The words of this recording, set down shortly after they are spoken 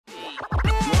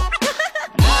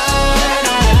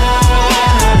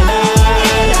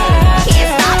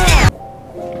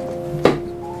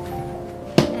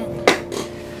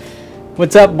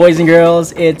What's up, boys and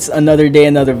girls? It's another day,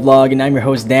 another vlog, and I'm your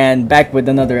host Dan, back with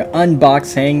another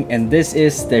unboxing. And this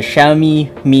is the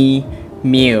Xiaomi Mi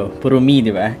MIIW. Puro Mi,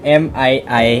 di ba?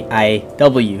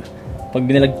 M-I-I-I-W. Pag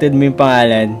binalagtad mo yung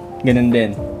pangalan, ganun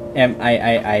din.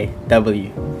 M-I-I-I-W.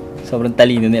 Sobrang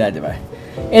talino nila, di ba?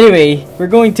 Anyway, we're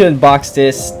going to unbox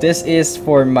this. This is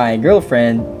for my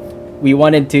girlfriend. We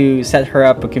wanted to set her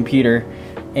up a computer,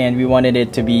 and we wanted it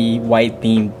to be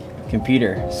white-themed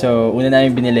computer. So, una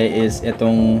namin binili is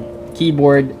itong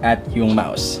keyboard at yung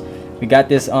mouse. We got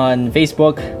this on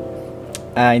Facebook.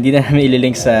 Hindi na namin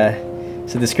ililink sa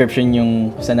description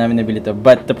yung saan namin nabili to.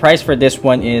 But the price for this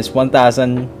one is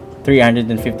 1,350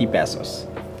 pesos.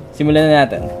 Simulan na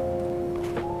natin.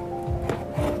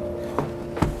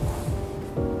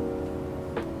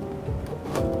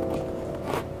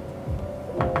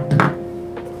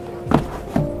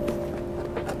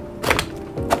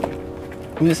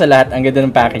 Una sa lahat, ang ganda ng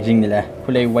packaging nila.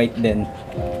 Kulay white din.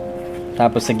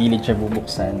 Tapos sa gilid siya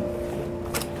bubuksan.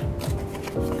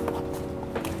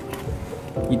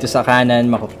 Dito sa kanan,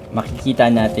 makikita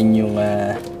natin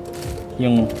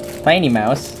yung tiny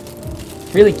mouse.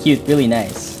 Really cute, really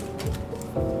nice.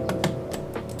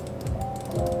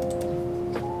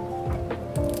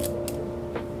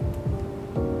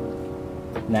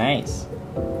 Nice.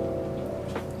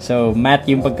 So, matte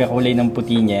yung pagkakulay ng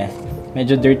puti niya.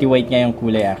 Medyo dirty white nga yung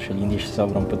kulay actually, hindi siya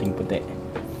sobrang puting-puti.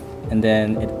 And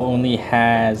then, it only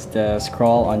has the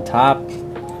scroll on top.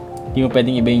 Hindi mo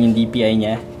pwedeng ibahin yung DPI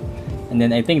niya. And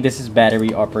then, I think this is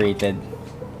battery operated.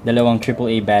 Dalawang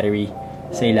AAA battery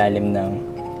sa ilalim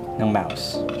ng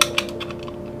mouse.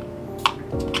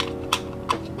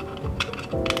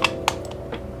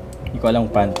 Hindi ko alam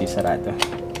kung paano ito sarado.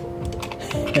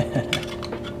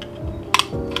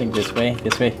 I think this way.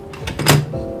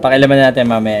 Pakialaman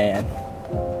natin mamaya yan.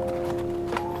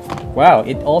 Wow,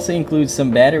 it also includes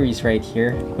some batteries right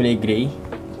here. Kulay gray.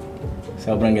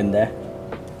 Sobrang ganda.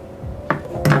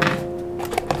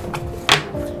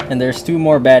 And there's two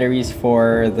more batteries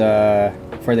for the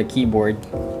keyboard.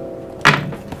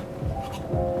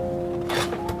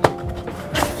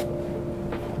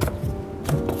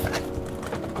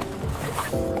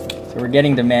 So we're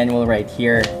getting the manual right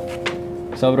here.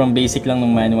 Sobrang basic lang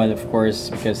ng manual, of course,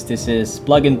 because this is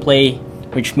plug and play,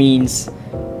 which means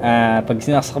pag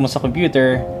sinaksak mo sa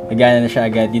computer, magana na siya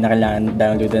agad, di na kailangan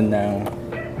downloadan ng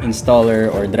installer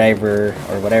or driver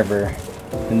or whatever.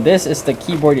 And this is the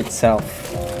keyboard itself.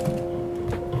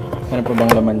 Ano pa bang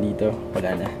laman dito?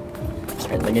 Wala na.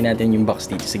 Alright, lagyan natin yung box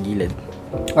dito sa gilid.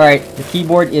 Alright, the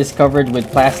keyboard is covered with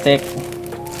plastic.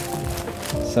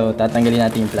 So, tatanggalin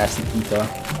natin yung plastic dito.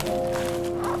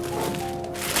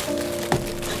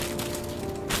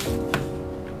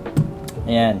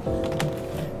 Ayan.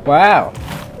 Wow!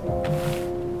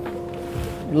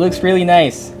 It looks really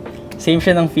nice. Same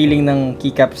siya ng feeling ng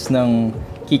keycaps ng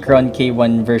Keychron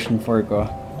K1 version 4 ko.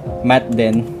 Matte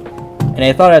din. And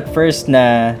I thought at first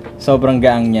na sobrang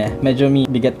gaang niya. Medyo may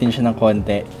bigat din siya ng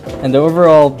konti. And the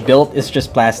overall build is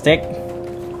just plastic.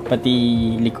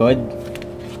 Pati likod.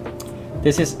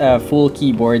 This is a full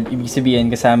keyboard. Ibig sabihin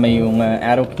kasama yung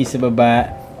arrow key sa baba,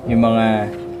 yung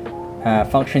mga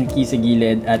function key sa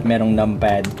gilid, at merong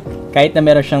numpad. Kahit na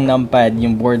meron siyang numpad,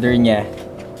 yung border niya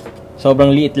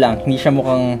sobrang liit lang, hindi siya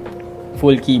mukhang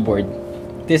full keyboard.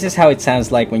 This is how it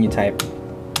sounds like when you type.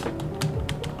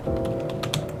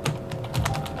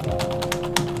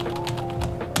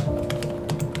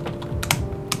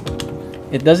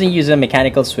 It doesn't use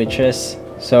mechanical switches,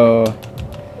 so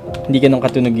hindi ganun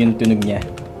katunog yung tunog niya.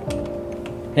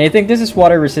 And I think this is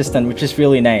water resistant, which is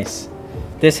really nice.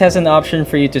 This has an option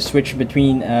for you to switch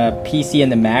between a PC and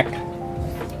a Mac,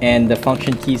 and the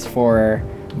function keys for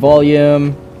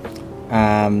volume.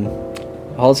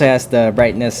 Also has the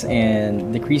brightness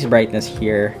and decrease brightness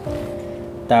here.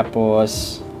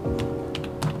 Tapos,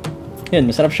 yun,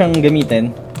 masarap siyang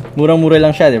gamitin. Murang-mura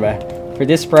lang siya, diba? For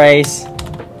this price,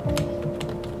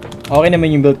 okay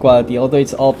naman yung build quality, although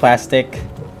it's all plastic.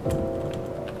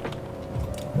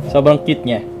 Sobrang cute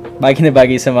niya. Bagay na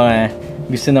bagay sa mga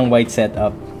gusto ng white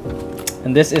setup.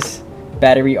 And this is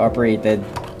battery operated.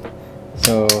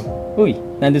 So, uy,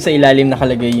 nandun sa ilalim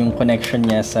nakalagay yung connection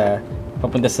niya sa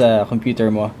papunta sa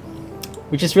computer mo,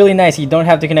 which is really nice. You don't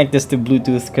have to connect this to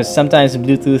Bluetooth because sometimes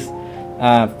Bluetooth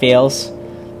fails.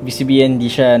 Ibig sabihin, hindi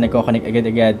siya nagko-connect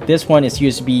agad-agad. This one is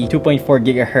USB 2.4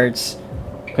 GHz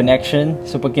connection.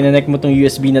 So, pag kinonect mo tong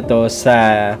USB na to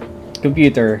sa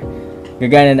computer,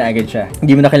 gagana na agad siya.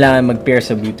 Hindi mo na kailangan mag-pair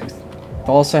sa Bluetooth. It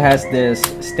also has this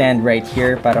stand right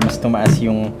here para mas tumaas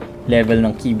yung level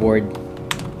ng keyboard.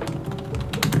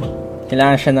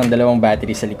 Kailangan siya ng dalawang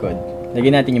battery sa likod.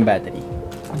 Lagyan natin yung battery.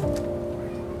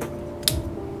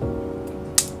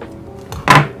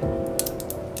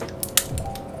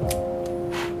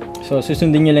 So,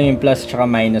 susundin nyo lang yung plus tsaka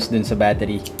minus dun sa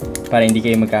battery para hindi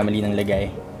kayo magkamali ng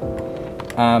lagay.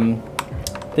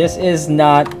 This is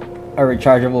not a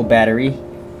rechargeable battery.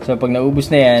 So, pag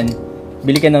naubos na yan,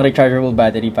 bili ka ng rechargeable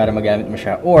battery para magamit mo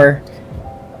siya. Or,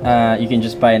 you can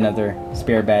just buy another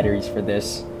spare batteries for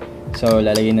this. So,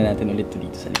 lalagyan na natin ulit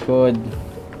dito sa likod.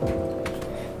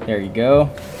 There you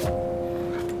go.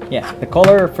 Yeah, the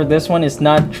color for this one is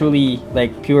not truly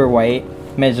like pure white.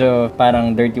 Medyo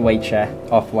parang dirty white siya,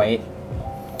 off-white.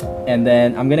 And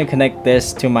then I'm gonna connect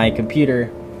this to my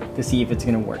computer to see if it's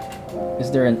gonna work.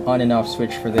 Is there an on and off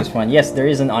switch for this one? Yes,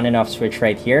 there is an on and off switch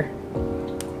right here.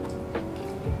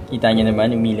 Kita nyo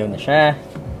naman, umilaw na siya.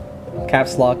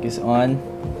 Caps lock is on.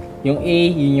 Yung A,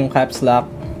 yun yung caps lock.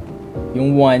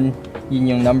 Yung 1, yun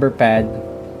yung number pad.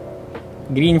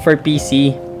 Green for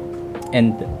PC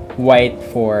and white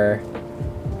for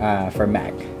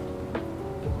Mac.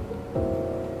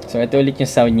 So, ito ulit yung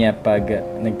sound niya pag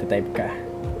nagta-type ka.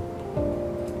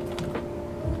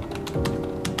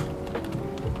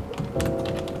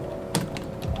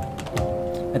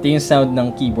 Ito yung sound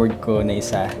ng keyboard ko na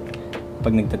isa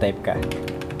pag nagta-type ka.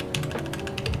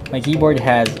 My keyboard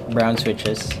has brown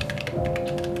switches.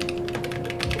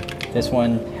 This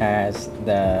one has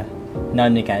the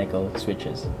non-mechanical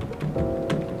switches.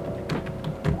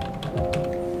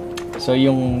 So,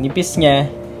 yung nipis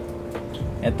niya,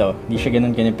 eto, hindi siya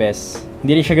ganun kanipis.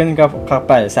 Hindi rin siya ganun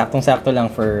kapal. Saktong-sakto lang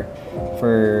for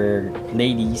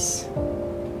ladies.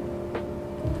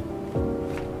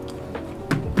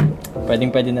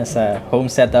 Pwedeng-pwede na sa home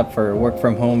setup for work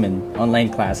from home and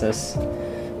online classes.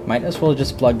 Might as well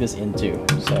just plug this in too.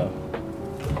 So,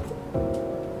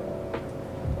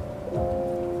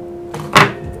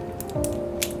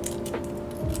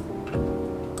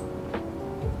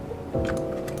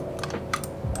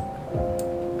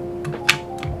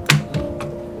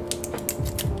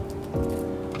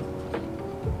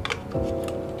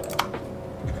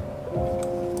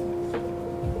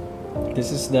 this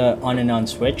is the on and on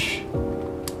switch.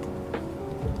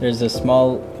 There's a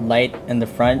small light in the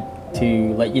front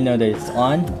to let you know that it's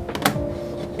on.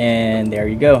 And there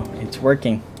you go. It's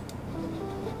working.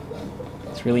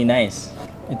 It's really nice.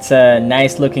 It's a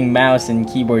nice looking mouse and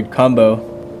keyboard combo.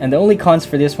 And the only cons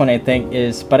for this one, I think,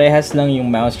 is parehas lang yung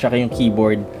mouse tsaka yung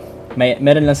keyboard.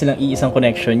 Meron lang silang iisang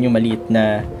connection, yung maliit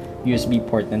na USB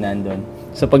port na nandun.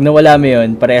 So pag nawala mo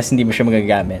yun, parehas hindi mo siya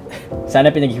magagamit.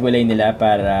 Sana pinaghiwalay nila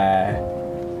para,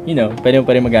 you know, pwede mo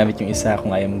pa rin magamit yung isa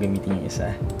kung ayaw mong gamitin yung isa.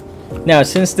 Now,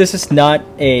 since this is not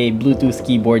a Bluetooth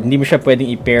keyboard, hindi mo siya pwedeng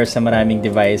i-pair sa maraming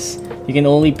device. You can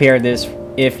only pair this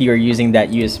if you're using that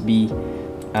USB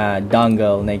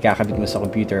dongle na ikakabit mo sa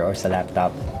computer or sa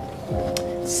laptop.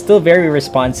 It's still very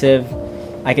responsive.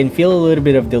 I can feel a little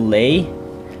bit of delay,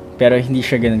 pero hindi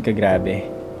siya ganun kagrabe.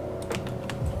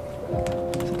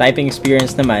 Typing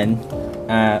experience naman,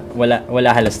 wala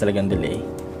halos talagang delay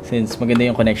since maganda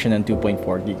yung connection ng 2.4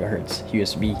 GHz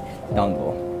USB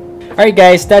dongle. Alright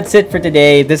guys, that's it for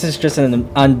today. This is just an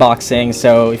unboxing,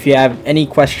 so if you have any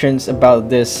questions about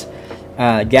this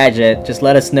gadget, just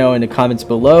let us know in the comments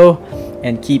below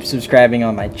and keep subscribing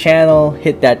on my channel.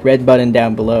 Hit that red button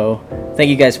down below. Thank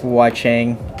you guys for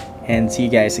watching and see you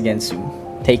guys again soon.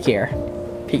 Take care.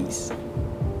 Peace.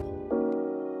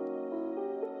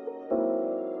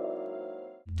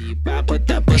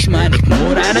 Tapos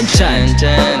manikmura ng chan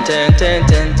chan chan chan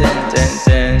chan chan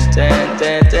chan chan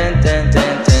chan